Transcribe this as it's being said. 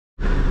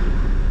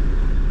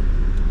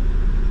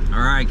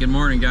Alright, good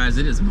morning guys.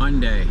 It is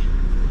Monday.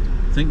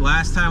 I think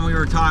last time we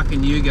were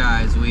talking to you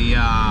guys, the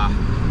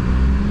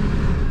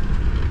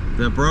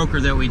broker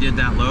that we did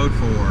that load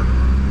for,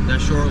 that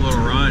short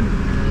little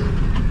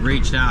run,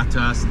 reached out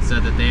to us and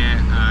said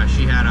that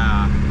she had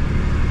a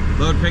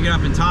load picking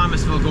up in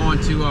Thomasville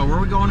going to, where are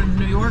we going in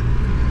New York?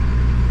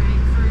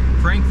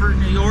 Frankfurt,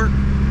 New York.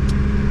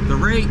 The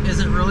rate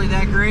isn't really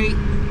that great,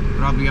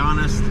 but I'll be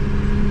honest,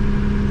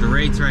 the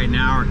rates right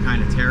now are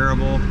kind of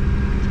terrible.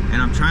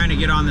 And I'm trying to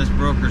get on this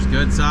broker's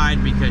good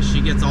side because she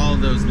gets all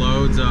of those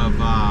loads of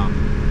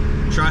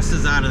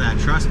trusses out of that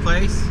truss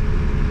place.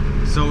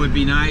 So it would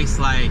be nice,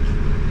 like,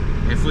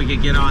 if we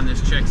could get on this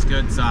chick's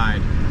good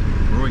side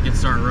where we could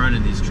start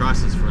running these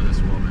trusses for this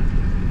woman.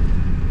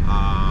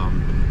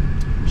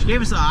 She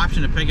gave us the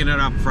option of picking it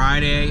up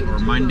Friday or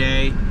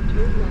Monday.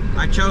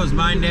 I chose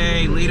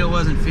Monday. Lita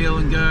wasn't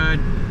feeling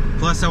good.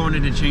 Plus I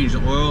wanted to change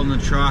the oil in the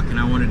truck and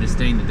I wanted to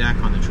stain the deck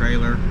on the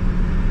trailer.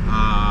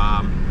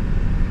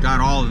 Got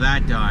all of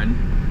that done.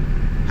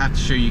 Have to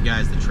show you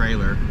guys the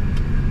trailer.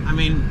 I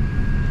mean,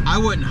 I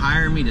wouldn't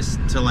hire me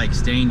to like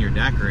stain your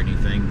deck or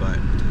anything, but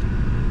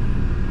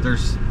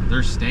there's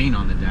stain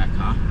on the deck,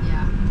 huh?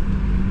 Yeah.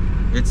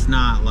 It's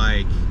not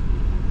like,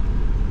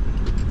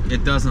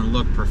 it doesn't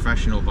look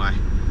professional by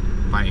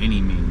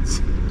any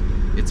means.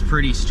 It's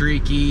pretty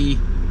streaky.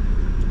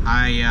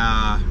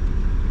 I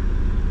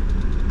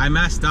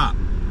messed up.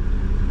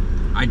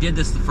 I did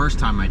this the first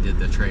time I did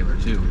the trailer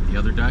too, the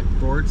other deck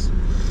boards.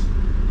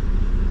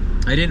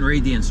 I didn't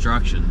read the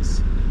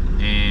instructions,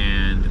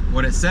 and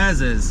what it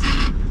says is,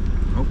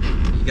 oh,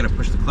 you gotta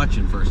push the clutch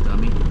in first,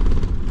 dummy. You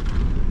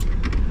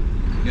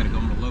gotta go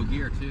into low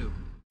gear too.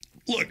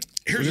 Look,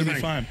 here's the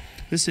thing. Fine.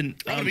 Listen,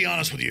 I'm gonna be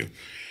honest with you.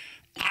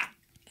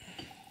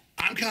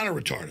 I'm kind of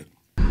retarded.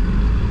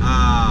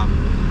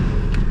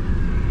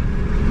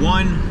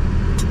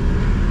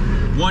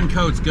 One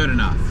coat's good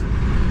enough,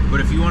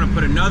 but if you want to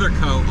put another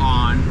coat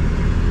on,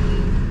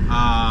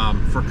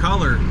 for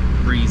color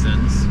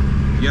reasons,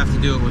 you have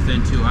to do it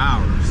within 2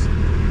 hours.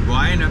 Well,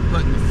 I ended up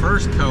putting the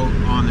first coat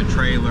on the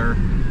trailer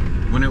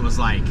when it was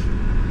like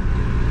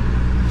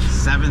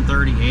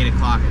 7:30, 8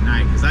 o'clock at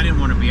night, because I didn't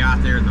want to be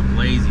out there in the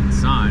blazing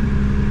sun.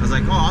 I was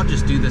like, oh, I'll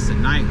just do this at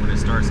night when it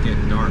starts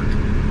getting dark.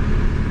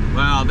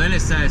 Well, then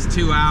it says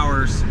 2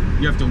 hours.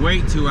 You have to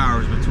wait 2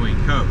 hours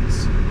between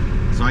coats.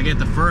 So I get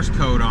the first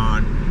coat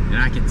on, and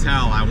I can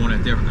tell I want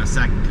a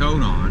second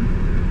coat on.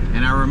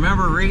 And I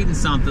remember reading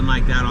something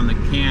like that on the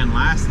can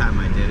last time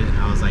I did it, and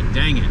I was like,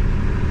 dang it.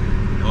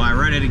 Well, I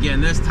read it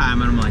again this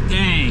time, and I'm like,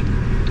 dang,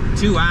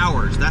 2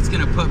 hours. That's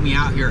gonna put me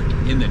out here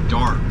in the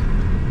dark.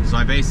 So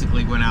I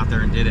basically went out there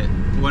and did it.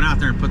 Went out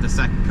there and put the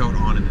second coat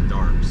on in the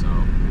dark. So,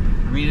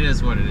 I mean, it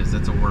is what it is.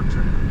 It's a work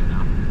trailer, you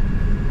know?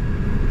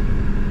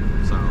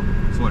 So,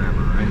 it's whatever,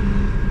 right?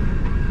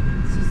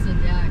 It's just a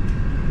deck.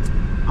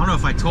 I don't know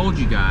if I told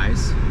you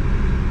guys,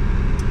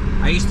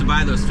 I used to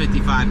buy those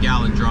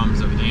 55-gallon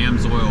drums of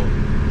AMSOIL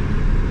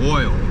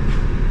oil,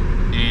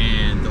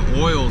 and the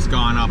oil's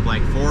gone up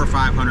like $400 or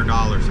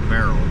 $500 a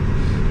barrel.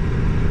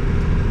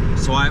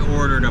 So I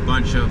ordered a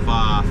bunch of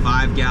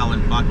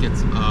 5-gallon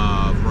buckets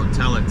of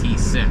Rotella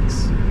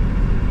T6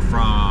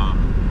 from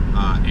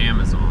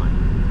Amazon,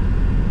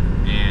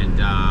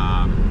 and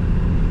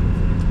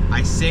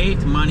I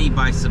saved money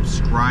by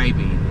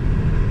subscribing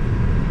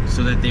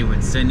so that they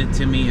would send it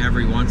to me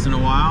every once in a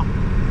while.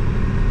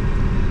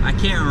 I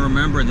can't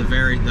remember the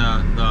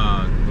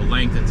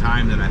length of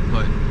time that I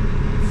put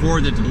for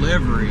the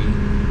delivery,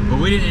 but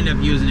we didn't end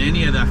up using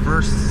any of that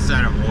first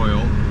set of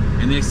oil,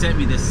 and they sent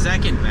me the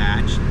second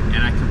batch,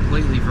 and I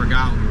completely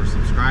forgot we were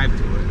subscribed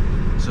to it.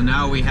 So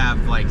now we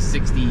have like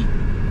 60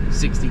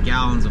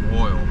 gallons of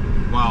oil,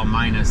 well,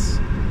 minus,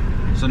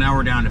 so now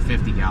we're down to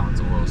 50 gallons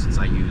of oil since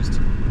I used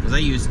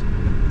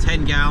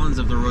 10 gallons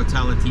of the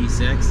Rotella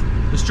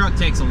T6. This truck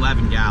takes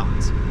 11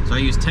 gallons. So I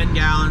used 10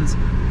 gallons,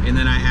 and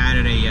then I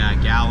added a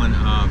gallon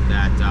of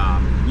that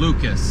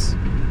Lucas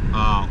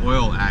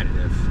oil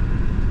additive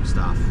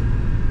stuff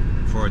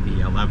for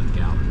the 11th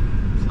gallon.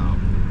 So,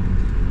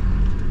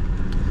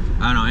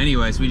 I don't know.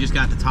 Anyways, we just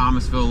got to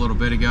Thomasville a little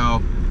bit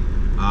ago.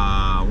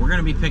 We're going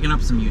to be picking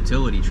up some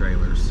utility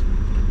trailers.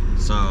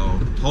 So,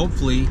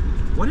 hopefully,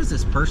 what is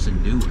this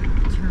person doing?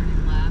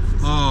 Turning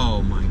left.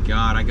 Oh my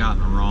God, I got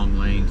in the wrong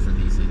lane for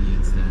these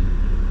idiots then.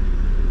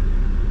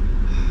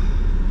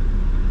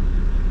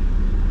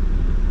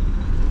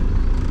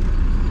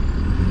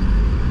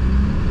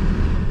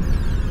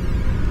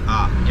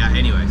 Yeah,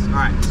 anyways.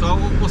 Alright, so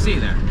we'll see you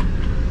there.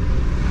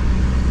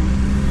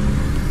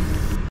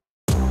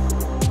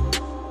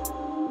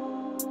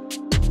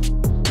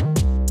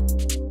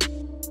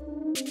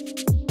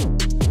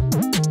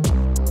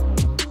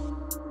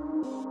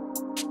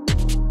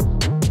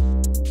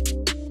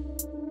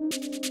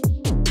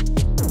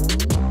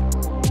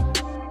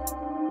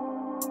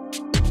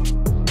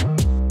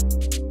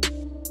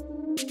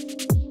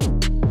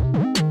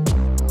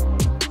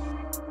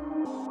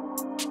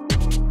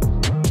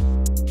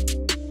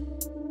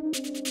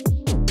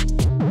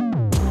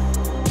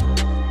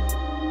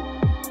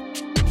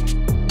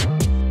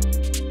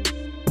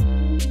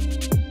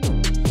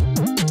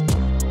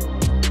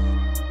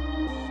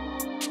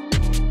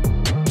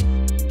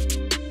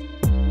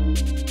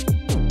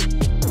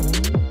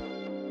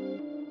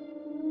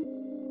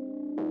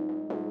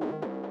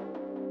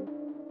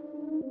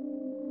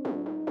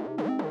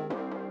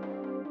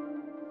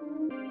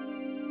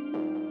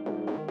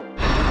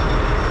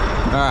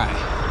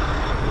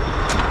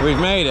 right, we've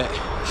made it.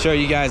 Show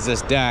you guys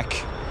this deck.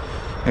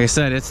 Like I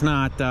said, it's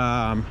not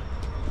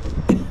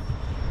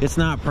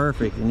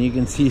perfect, and you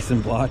can see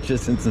some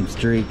blotches and some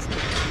streaks.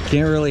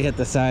 Can't really hit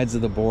the sides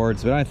of the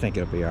boards, but I think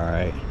it'll be all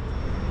right.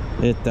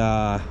 It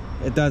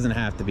doesn't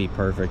have to be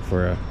perfect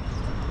for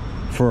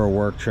a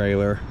work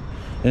trailer.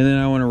 And then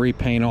I want to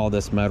repaint all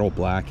this metal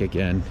black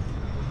again.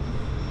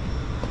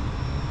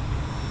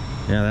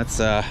 Yeah, that's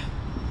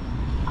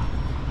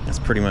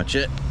pretty much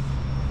it.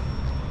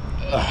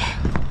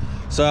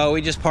 So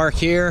we just park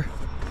here,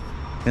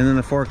 and then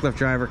the forklift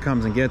driver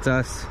comes and gets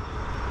us.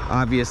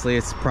 Obviously,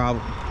 it's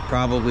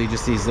probably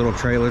just these little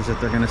trailers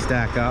that they're going to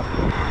stack up.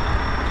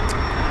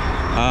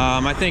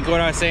 I think what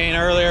I was saying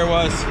earlier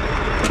was,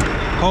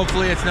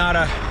 hopefully it's not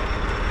a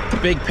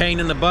big pain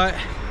in the butt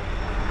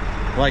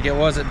like it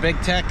was at Big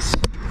Tex,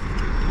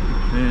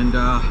 and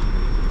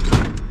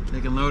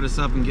they can load us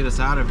up and get us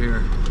out of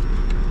here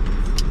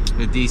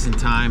at a decent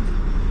time.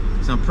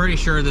 So I'm pretty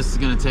sure this is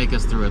going to take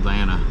us through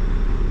Atlanta.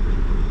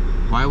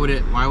 Why would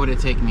it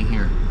take me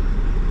here?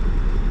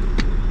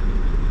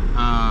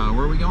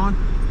 Where are we going?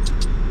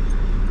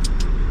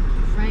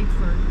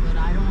 Frankfurt, but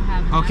I don't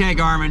have. Okay,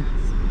 Garmin.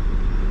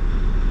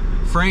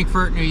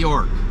 Frankfurt, New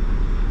York.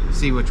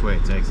 See which way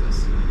it takes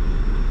us.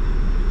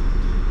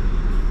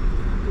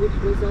 Which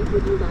result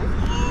would you like?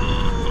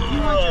 You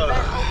want your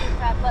red open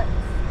fat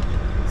buttons?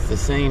 It's the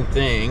same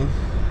thing.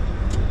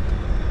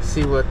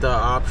 See what the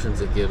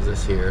options it gives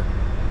us here.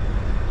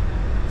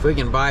 If we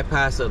can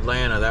bypass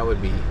Atlanta, that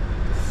would be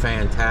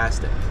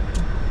fantastic.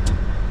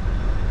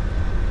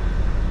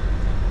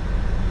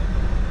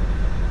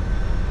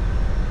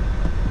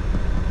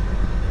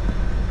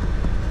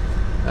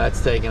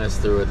 That's taking us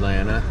through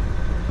Atlanta.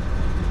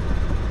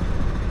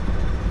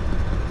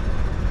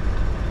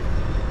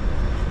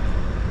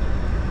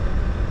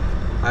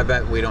 I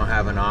bet we don't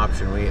have an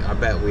option. I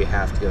bet we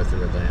have to go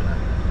through Atlanta.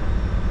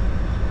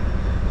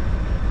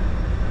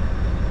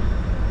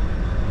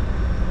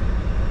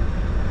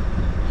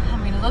 I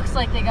mean, it looks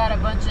like they got a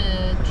bunch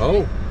of.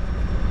 Oh.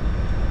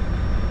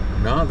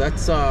 No,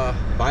 that's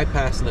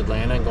bypassing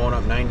Atlanta and going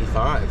up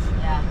 95.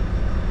 Yeah.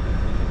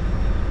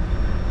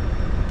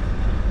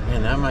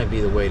 Man, that might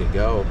be the way to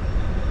go.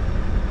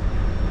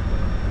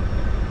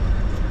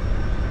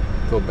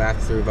 Go back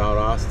through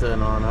Valdosta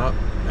and on up.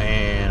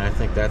 And I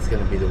think that's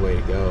going to be the way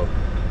to go.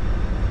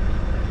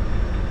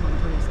 It'll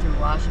put us through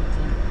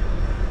Washington.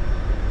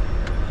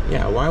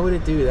 Yeah, why would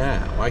it do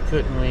that? Why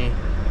couldn't we?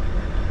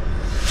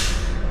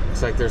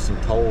 Looks like there's some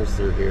tolls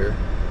through here.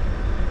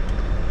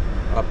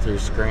 Up through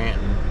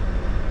Scranton.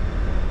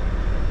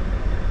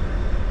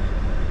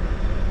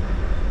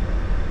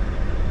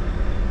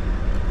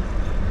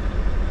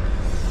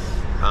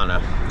 I don't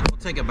know. We'll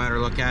take a better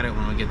look at it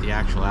when we get the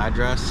actual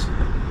address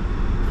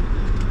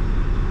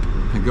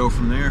and go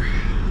from there.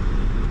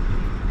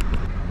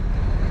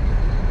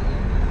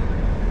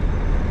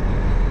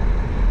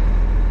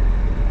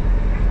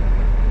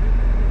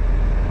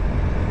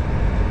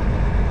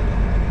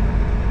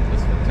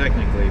 This would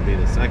technically be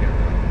the second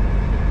row.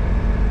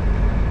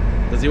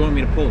 Does he want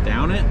me to pull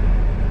down it?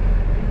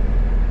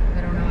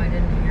 I don't know, I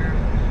didn't hear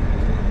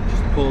him.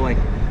 Just pull like...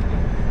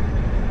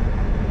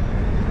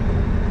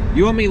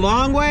 You want me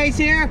long ways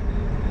here?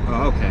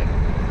 Oh, okay.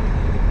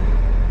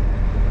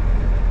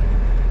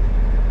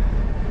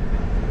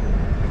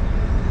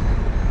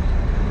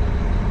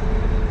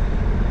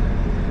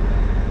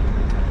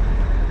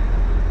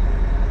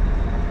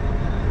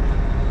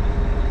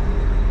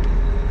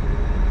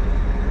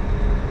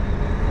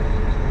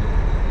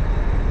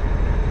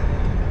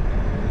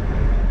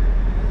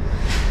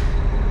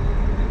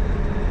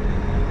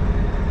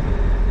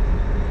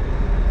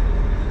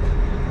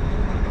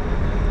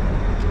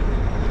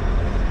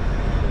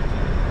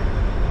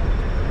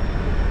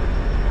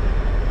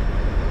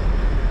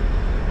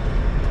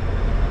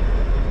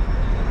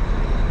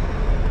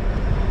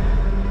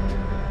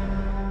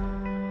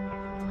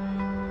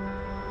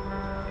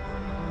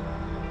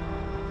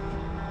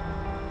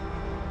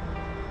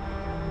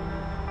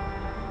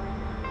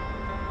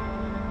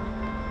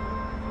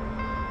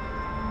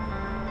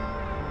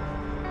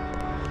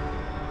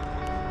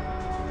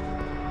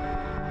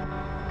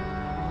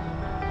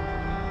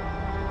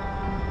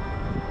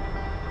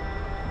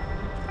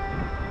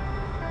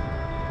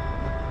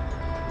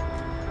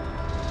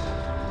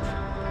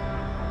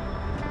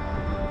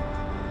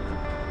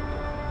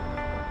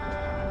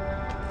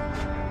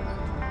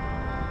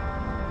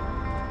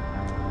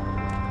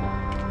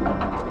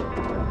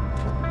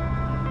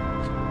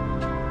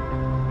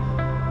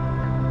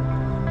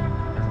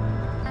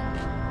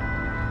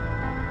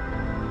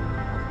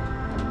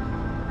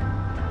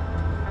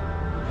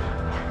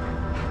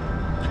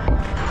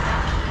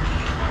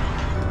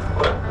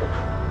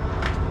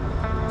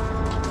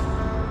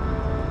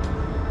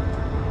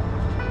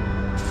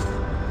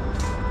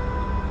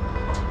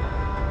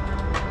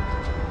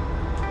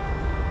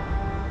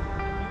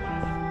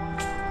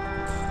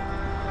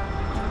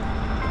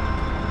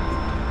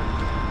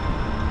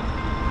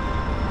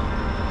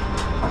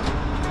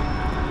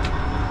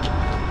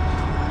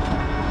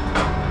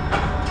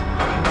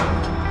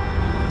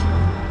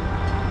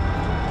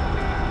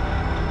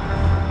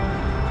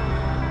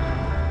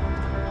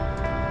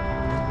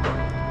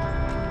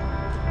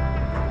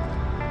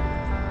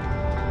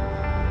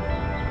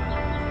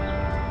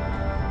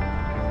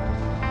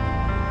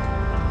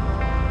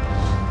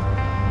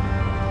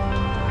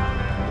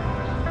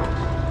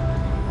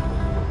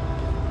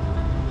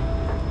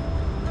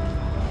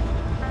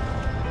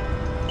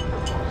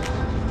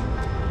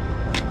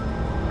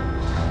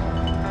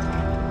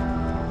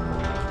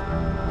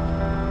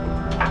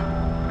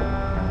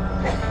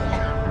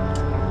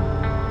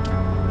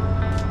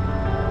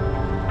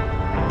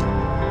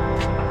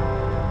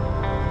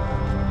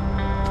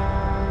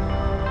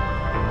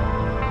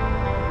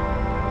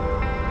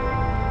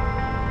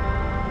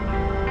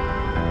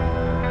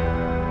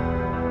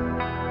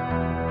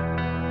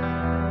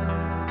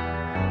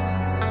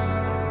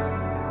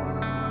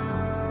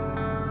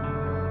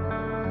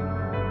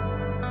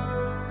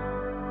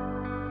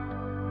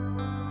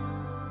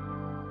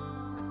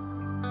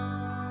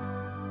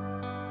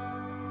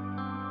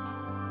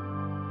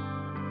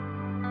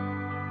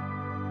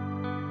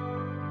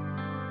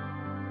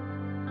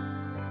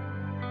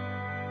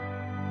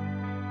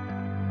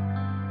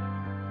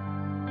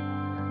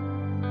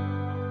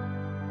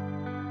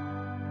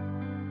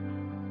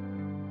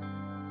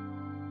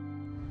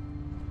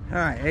 All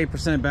right,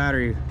 8%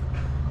 battery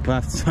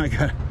left, so I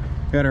gotta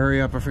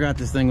hurry up. I forgot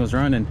this thing was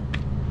running.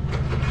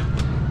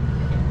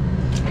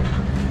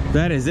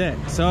 That is it.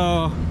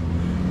 So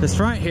this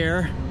front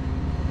here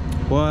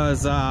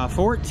was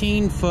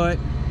 14 foot,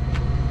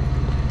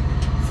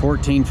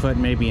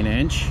 maybe an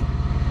inch,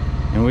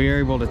 and we were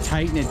able to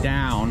tighten it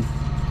down.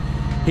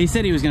 He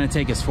said he was going to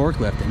take his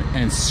forklift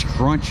and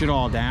scrunch it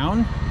all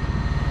down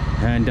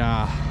and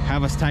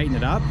have us tighten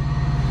it up.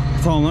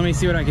 I told him, let me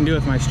see what I can do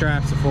with my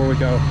straps before we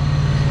go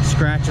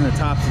scratching the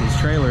tops of these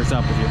trailers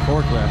up with your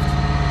forklift.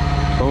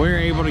 But we were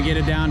able to get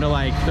it down to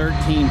like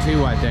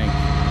 13.2, I think.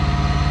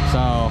 So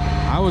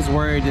I was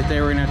worried that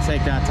they were going to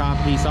take that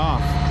top piece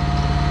off,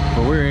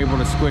 but we were able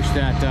to squish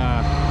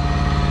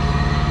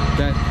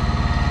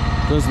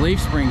those leaf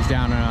springs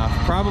down enough.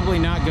 Probably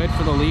not good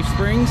for the leaf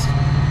springs.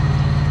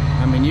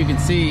 I mean, you can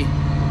see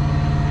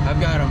I've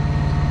got them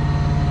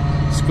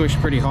squished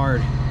pretty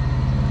hard,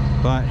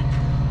 but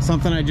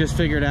something I just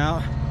figured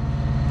out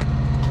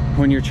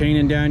when you're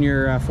chaining down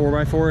your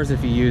 4x4s,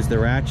 if you use the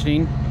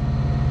ratcheting.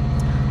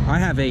 I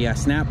have a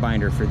snap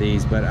binder for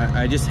these, but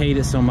I just hate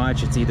it so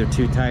much. It's either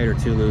too tight or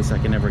too loose. I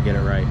can never get it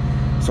right.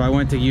 So I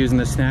went to using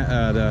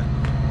the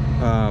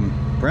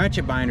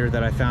ratchet binder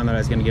that I found that I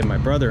was going to give my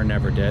brother and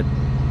never did.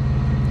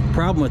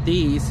 Problem with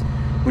these,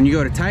 when you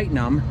go to tighten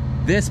them,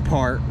 this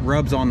part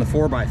rubs on the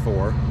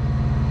 4x4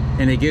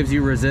 and it gives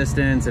you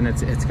resistance, and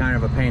it's kind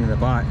of a pain in the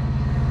butt.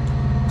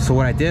 So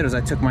what I did was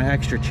I took my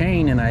extra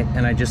chain and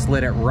I just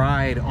let it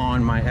ride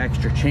on my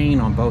extra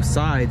chain on both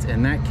sides,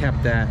 and that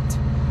kept that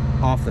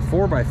off the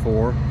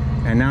 4x4,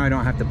 and now I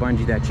don't have to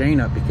bungee that chain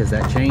up because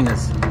that chain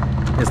is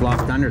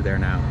locked under there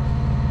now.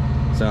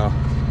 So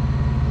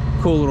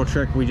cool little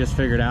trick we just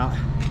figured out.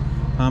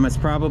 It's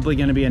probably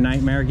going to be a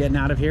nightmare getting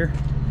out of here.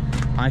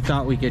 I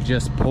thought we could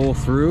just pull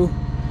through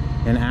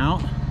and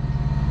out,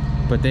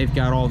 but they've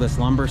got all this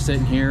lumber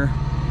sitting here,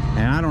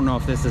 and I don't know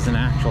if this is an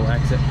actual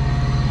exit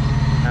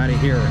out of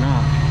here or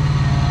not.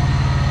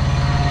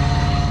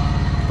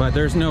 But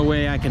there's no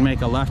way I can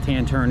make a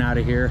left-hand turn out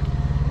of here,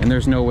 and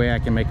there's no way I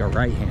can make a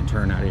right-hand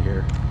turn out of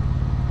here.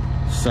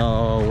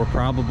 So we're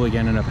probably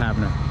gonna end up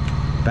having to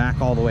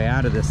back all the way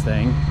out of this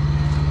thing,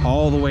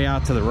 all the way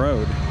out to the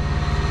road.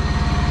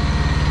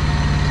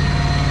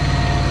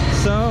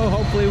 So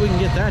hopefully we can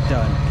get that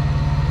done.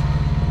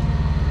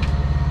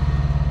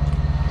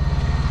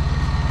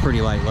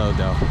 Pretty light load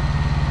though,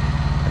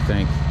 I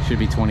think. Should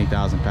be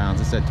 20,000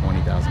 pounds. It said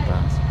 20,000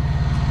 pounds.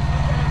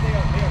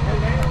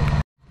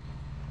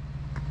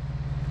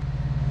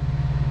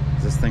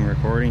 Is this thing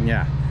recording?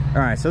 Yeah.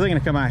 All right, so they're gonna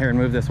come out here and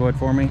move this wood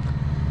for me.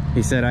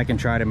 He said I can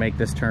try to make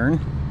this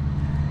turn.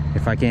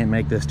 If I can't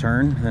make this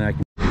turn, then I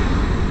can.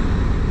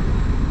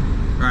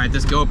 All right,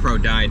 this GoPro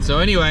died. So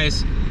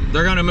anyways,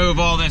 they're gonna move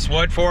all this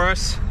wood for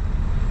us.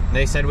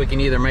 They said we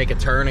can either make a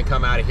turn and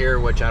come out of here,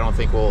 which I don't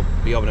think we'll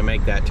be able to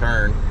make that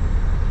turn,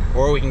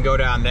 or we can go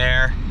down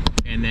there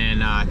and then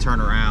turn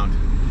around.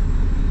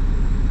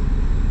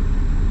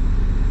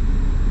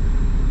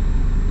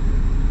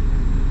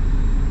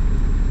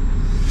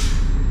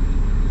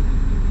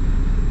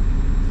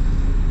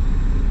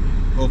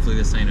 Hopefully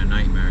this ain't a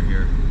nightmare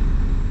here.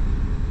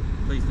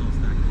 Please don't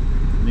stack.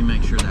 Let me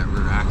make sure that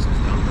rear axle's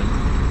dumping.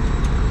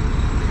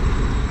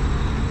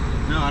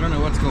 No, I don't know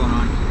what's going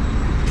on.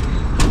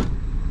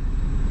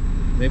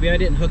 Maybe I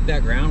didn't hook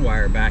that ground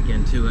wire back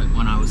into it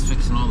when I was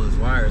fixing all those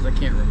wires. I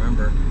can't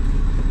remember.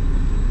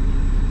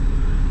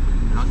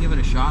 I'll give it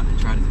a shot and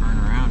try to turn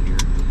around here.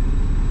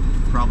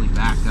 Probably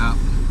back up.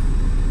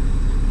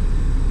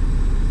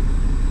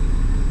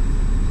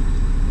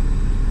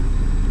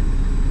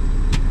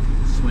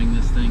 Swing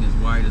this thing as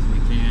wide as we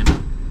can.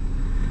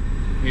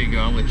 Here you go,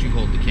 I'll let you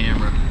hold the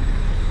camera.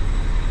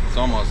 It's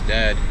almost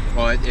dead.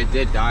 Well, it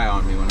did die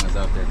on me when I was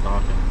out there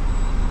talking.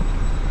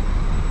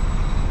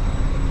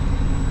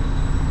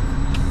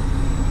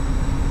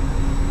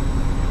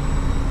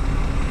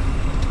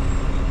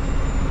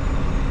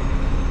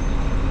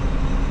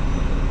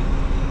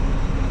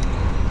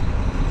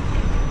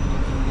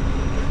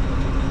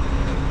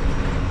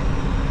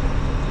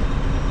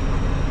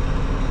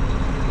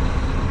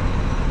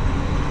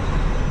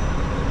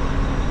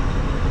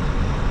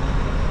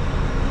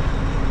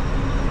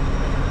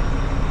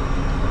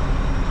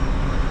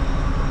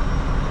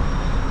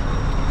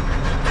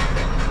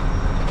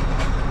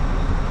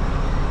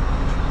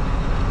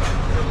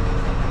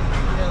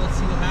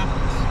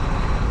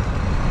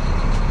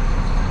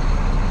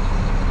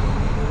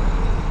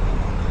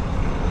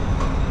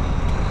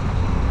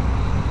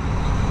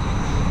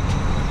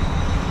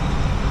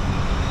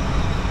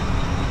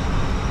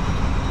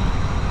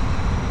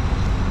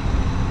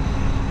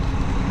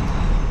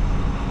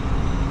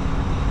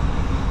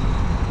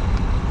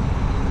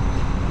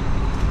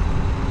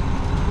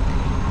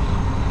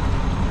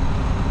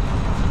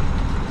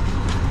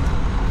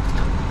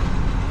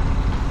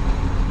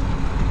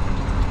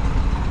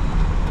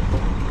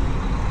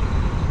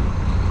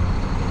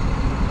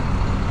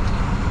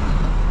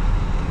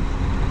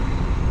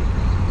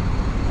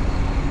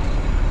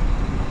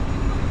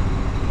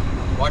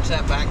 Watch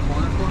that back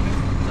corner for me.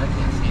 I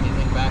can't see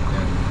anything back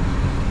there.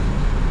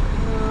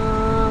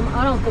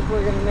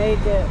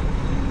 like it.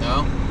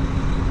 No?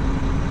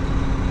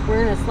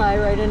 We're gonna slide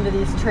right into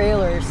these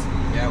trailers.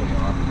 Yeah, we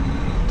are.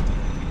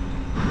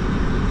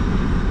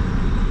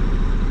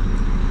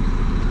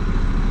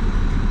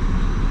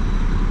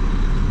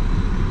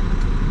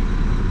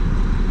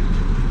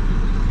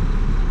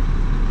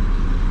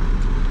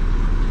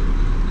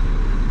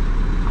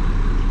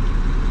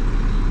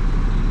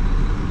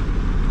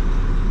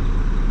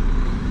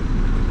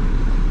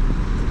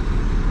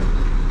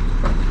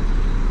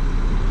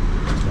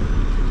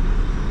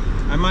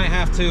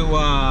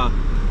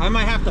 I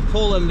might have to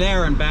pull him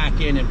there and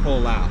back in and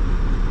pull out.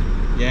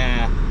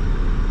 Yeah.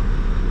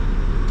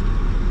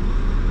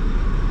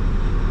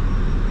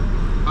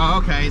 Oh,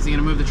 okay. Is he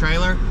gonna move the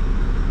trailer?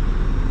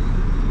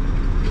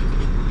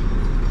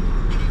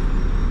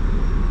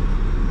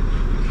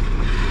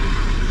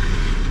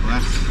 Well,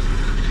 that's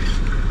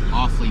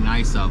awfully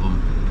nice of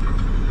him.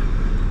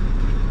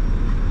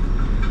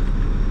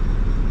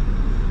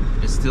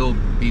 It still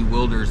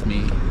bewilders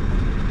me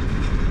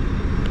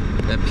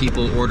that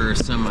people order a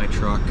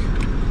semi-truck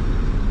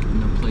in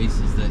the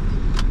places that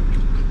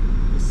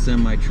a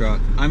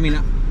semi-truck. I mean,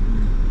 I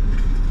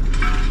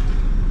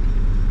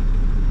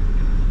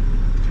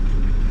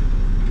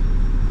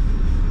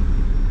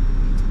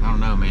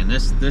don't know, man.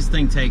 This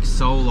thing takes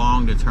so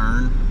long to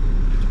turn.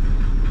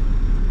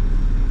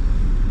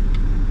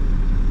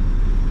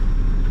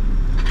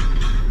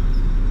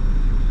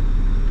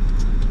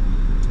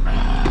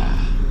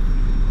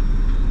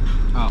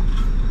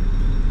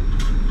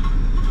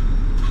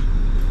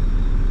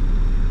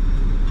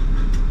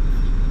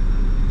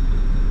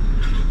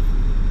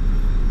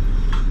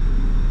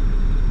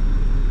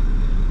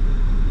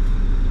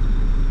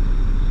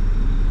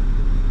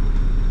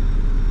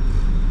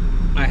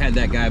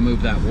 That guy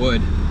moved that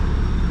wood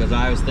because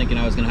I was thinking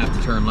I was gonna have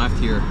to turn left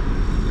here.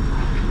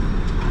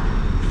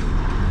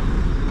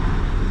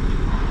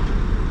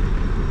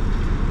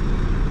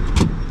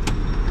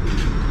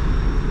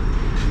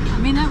 I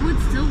mean, that wood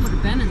still would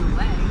have been in the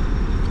way.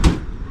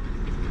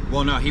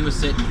 Well, no, he was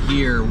sitting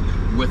here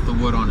with the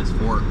wood on his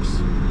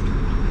forks.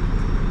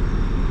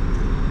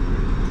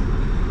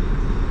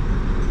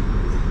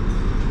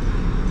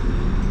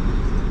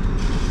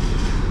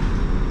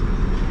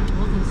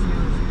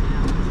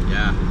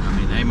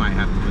 They might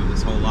have to move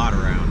this whole lot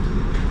around.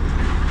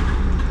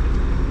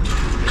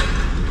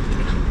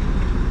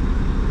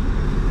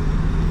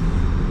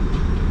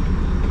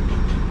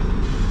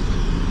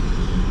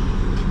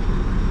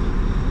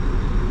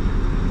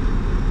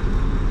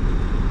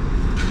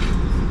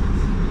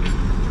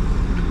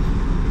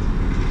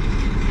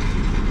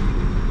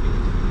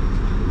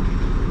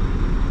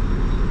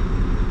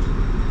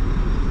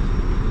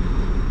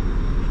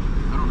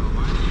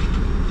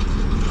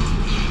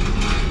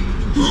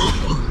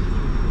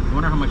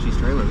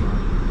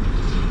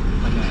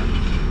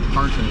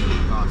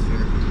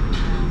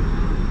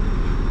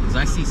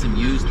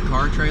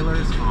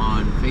 Trailers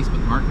on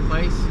Facebook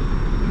Marketplace.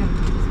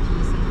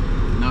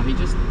 No, he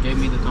just gave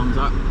me the thumbs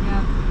up.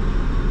 Yeah.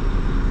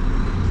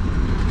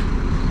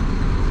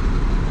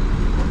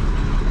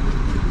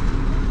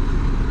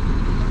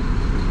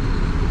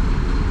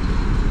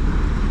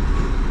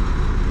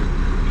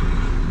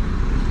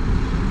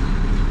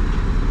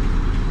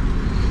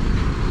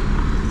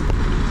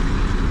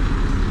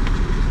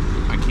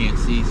 I can't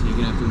see, so you're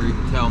gonna have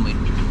to tell me. I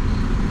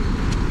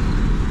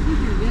think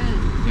you're good.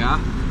 Yeah?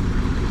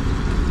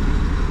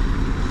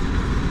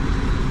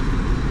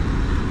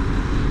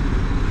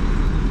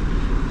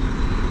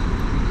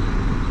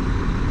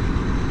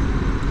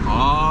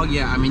 Oh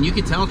yeah, I mean you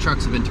could tell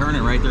trucks have been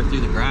turning right there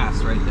through the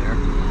grass right there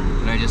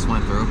that I just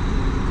went through.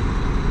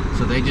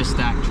 So they just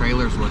stack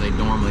trailers where they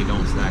normally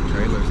don't stack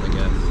trailers, I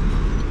guess.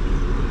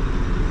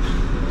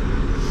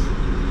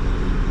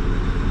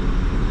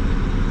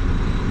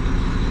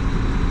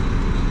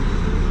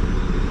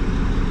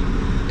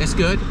 It's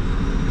good.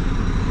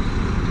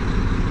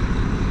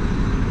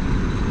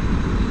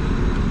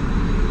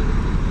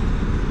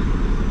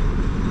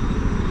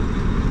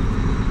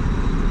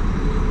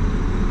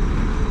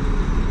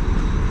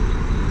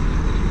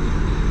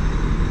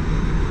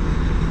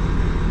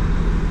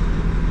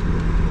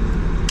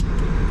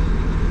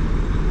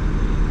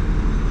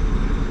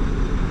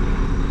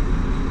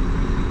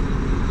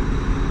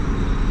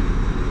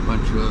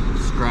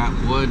 Scrap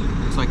wood.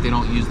 Looks like they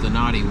don't use the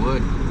knotty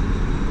wood.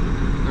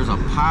 There's a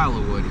pile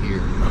of wood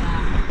here.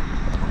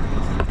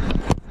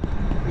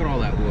 Look at all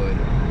that wood.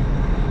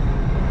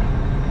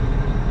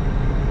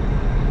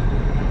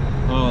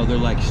 Oh, they're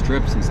like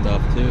strips and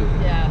stuff too.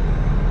 Yeah.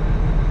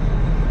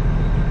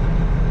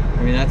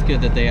 I mean, that's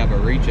good that they have a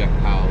reject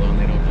pile though, and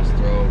they don't just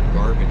throw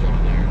garbage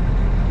on there.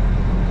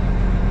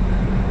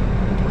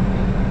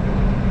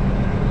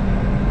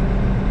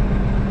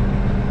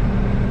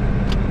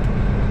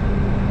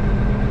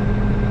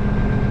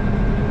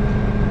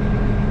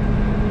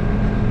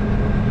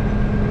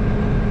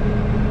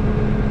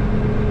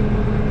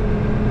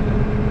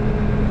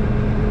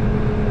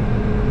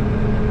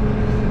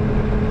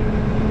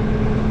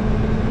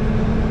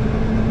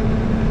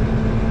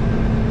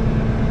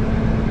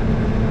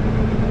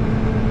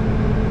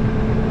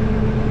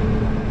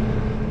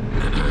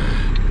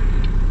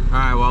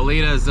 while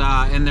Lita's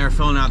in there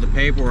filling out the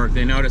paperwork,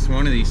 they noticed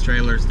one of these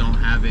trailers don't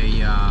have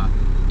a,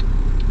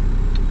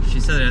 she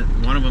said that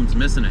one of them's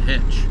missing a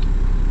hitch.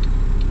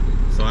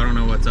 So I don't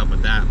know what's up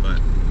with that,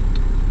 but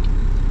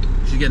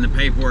she's getting the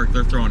paperwork,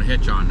 they're throwing a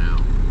hitch on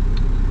now.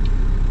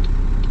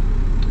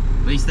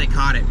 At least they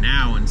caught it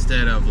now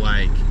instead of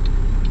like,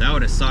 that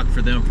would have sucked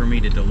for them for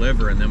me to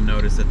deliver and them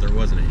notice that there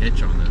wasn't a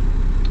hitch on them.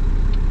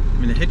 I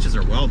mean, the hitches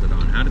are welded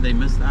on. How did they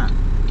miss that?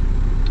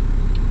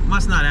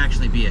 Must not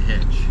actually be a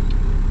hitch.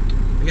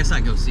 I guess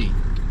I go see.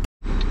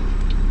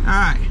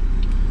 Alright,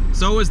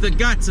 so it was the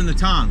guts and the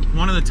tongue.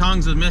 One of the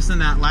tongues was missing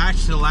that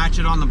latch to latch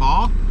it on the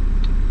ball.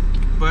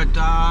 But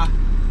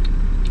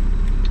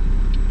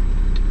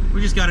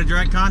we just got a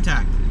direct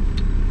contact.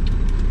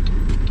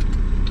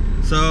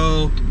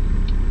 So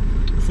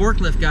the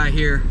forklift guy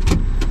here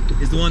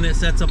is the one that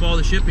sets up all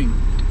the shipping.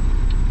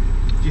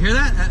 Did you hear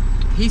that?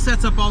 He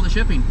sets up all the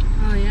shipping.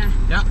 Oh yeah?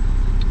 Yep. Okay.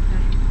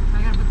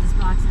 I gotta put this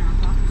box in our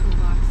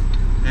toolbox.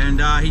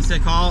 And he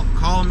said call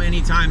him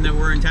anytime that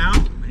we're in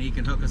town and he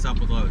can hook us up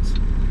with loads.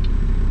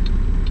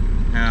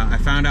 I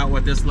found out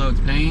what this load's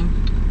paying.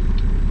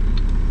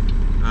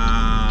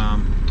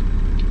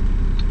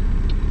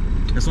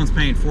 This one's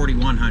paying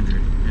 $4,100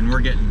 and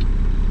we're getting,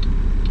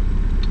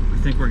 I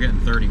think we're getting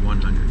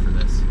 $3,100 for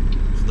this.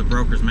 So the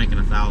broker's making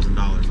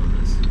 $1,000 on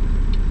this.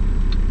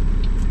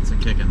 It's a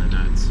kick in the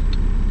nuts.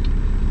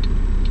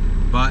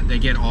 But they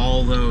get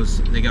all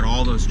those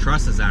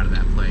trusses out of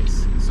that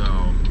place. So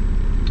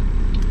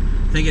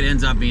I think it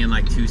ends up being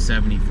like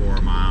 $274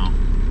 a mile,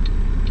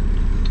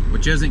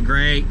 which isn't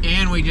great.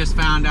 And we just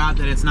found out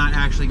that it's not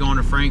actually going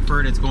to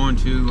Frankfurt, it's going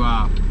to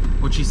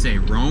what'd she say,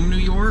 Rome, New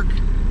York,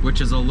 which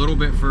is a little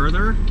bit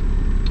further.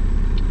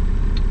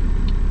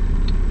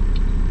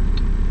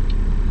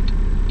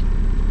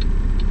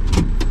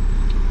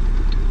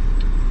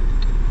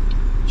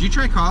 Did you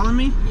try calling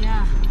me?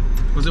 Yeah.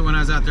 Was it when I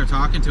was out there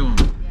talking to him?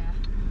 Yeah.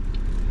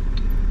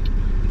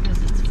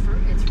 Because it's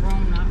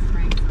Rome, not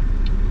Frankfurt.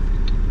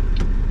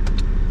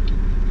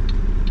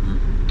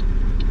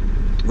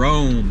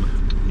 Rome,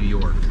 New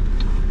York.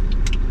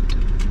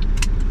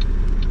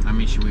 I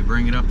mean, should we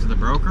bring it up to the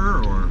broker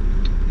or?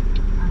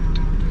 I don't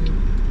know, dude.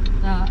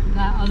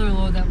 That other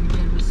load that we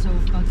did was so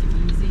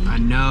fucking easy. I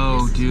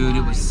know, dude.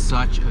 It was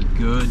such a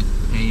good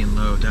paying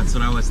load. That's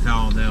what I was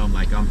telling them.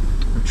 Like, I'm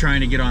trying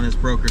to get on this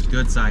broker's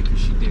good side because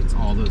she gets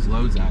all those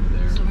loads out of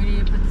there. So we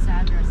need to put this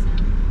address in.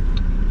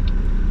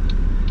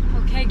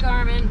 Okay,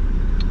 Garmin.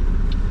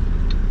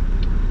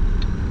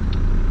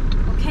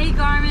 Okay,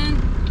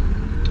 Garmin.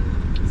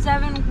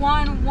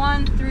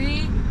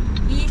 7113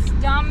 East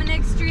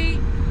Dominic Street,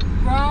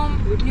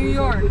 Rome, New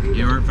York.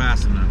 You weren't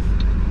fast enough.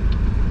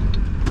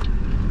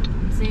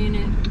 I'm saying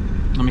it.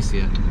 Let me see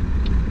it.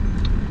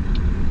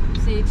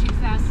 Say it too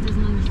fast, it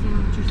doesn't understand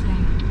what you're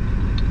saying.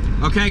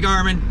 Okay,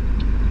 Garmin.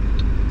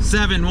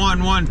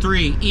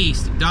 7113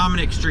 East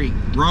Dominic Street,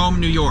 Rome,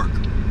 New York.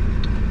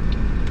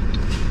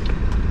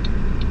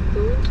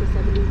 Going to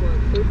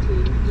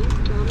 7113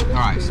 East Dominic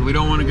Alright, so we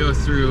don't want to go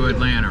through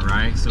Atlanta,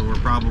 right? So we're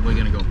probably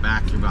going to go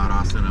back through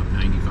Valdosta up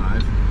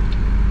 95.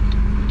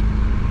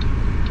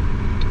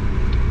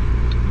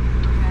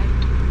 Okay.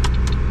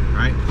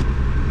 Right?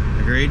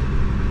 Agreed?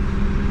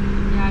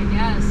 Yeah, I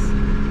guess.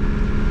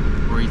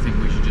 Or you think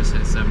we should just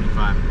hit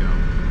 75 and go?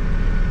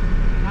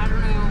 I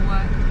don't know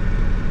what.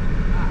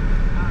 I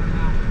don't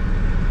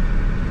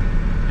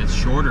know. It's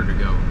shorter to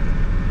go.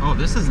 Oh,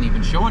 this isn't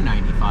even showing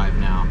 95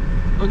 now.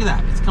 Look at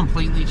that. It's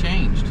completely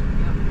changed. Yep.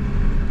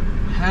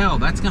 Hell,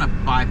 that's going to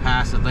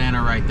bypass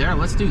Atlanta right there.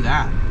 Let's do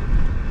that.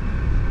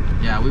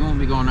 Yeah, we won't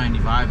be going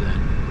 95 then.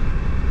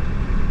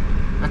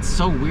 That's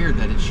so weird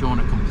that it's showing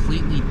a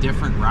completely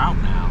different route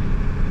now.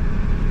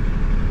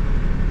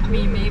 I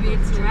mean, maybe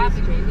it's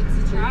traffic. Maybe it's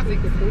the traffic.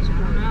 I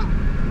don't know.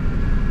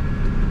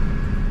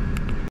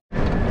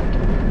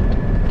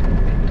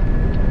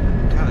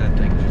 God, that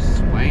thing just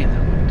swaying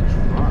that little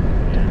truck,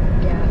 man.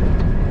 Yeah.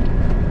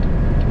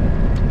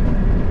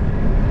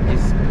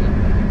 He's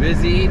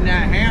busy eating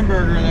that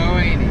hamburger though,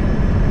 ain't he?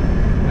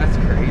 That's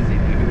crazy,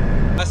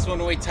 dude. That's when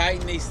we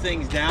tighten these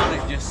things down,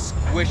 it just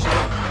squishes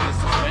the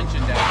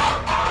suspension down.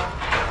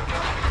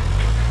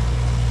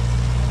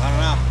 I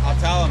don't know. I'll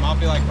tell him. I'll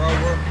be like, bro,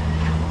 we're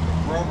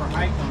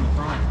overhyped on the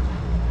front.